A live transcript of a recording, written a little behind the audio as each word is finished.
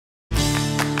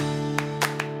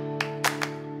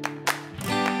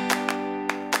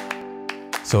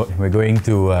So we're going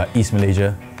to East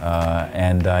Malaysia,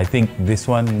 and I think this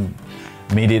one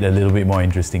made it a little bit more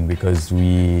interesting because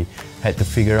we had to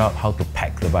figure out how to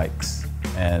pack the bikes,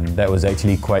 and that was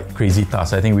actually quite a crazy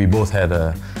task. I think we both had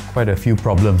quite a few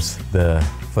problems the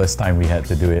first time we had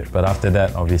to do it, but after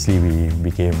that obviously we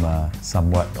became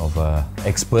somewhat of an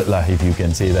expert lah, if you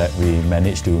can say that. We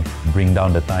managed to bring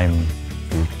down the time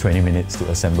to 20 minutes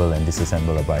to assemble and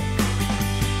disassemble a bike.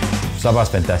 Sabah is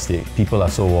fantastic. People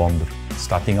are so warm.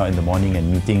 Starting out in the morning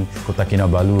and meeting Kota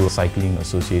Kinabalu Cycling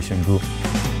Association group.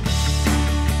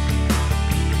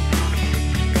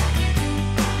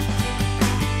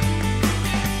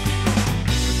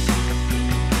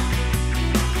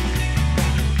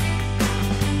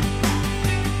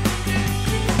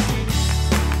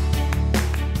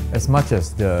 As much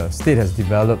as the state has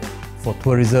developed for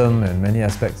tourism and many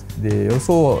aspects, they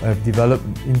also have developed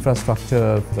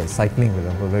infrastructure like cycling, for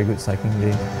example, very good cycling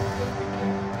lane.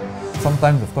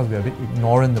 Sometimes, of course, we are a bit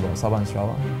ignorant about Sabah and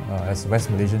Sarawak as West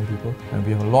Malaysian people, and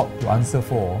we have a lot to answer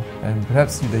for. And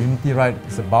perhaps the Unity Ride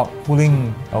is about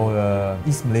pulling our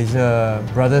East Malaysia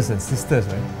brothers and sisters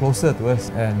closer to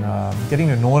us and getting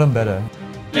to know them better.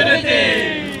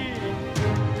 Unity!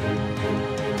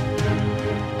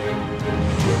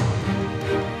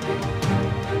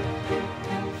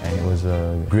 And it was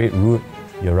a great route.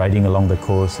 You're riding along the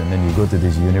coast, and then you go to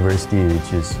this university,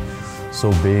 which is so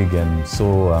big and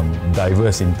so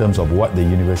diverse in terms of what the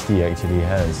university actually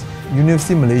has.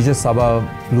 University Malaysia Sabah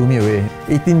blew me away.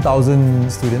 18,000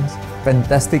 students,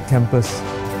 fantastic campus.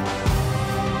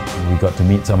 We got to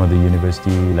meet some of the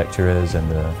university lecturers and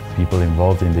the people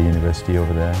involved in the university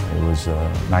over there. It was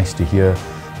nice to hear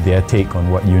their take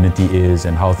on what Unity is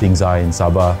and how things are in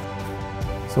Sabah.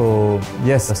 So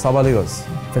yes, the Sabah League was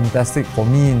fantastic for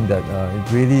me in that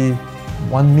it really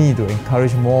want me to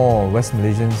encourage more West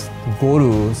Malaysians to go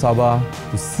to Sabah,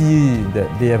 to see that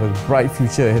they have a bright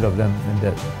future ahead of them and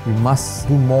that we must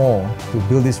do more to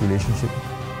build this relationship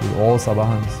with all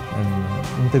Sabahans and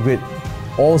integrate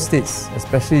all states,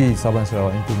 especially Sabah and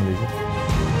Sarawak, into Malaysia.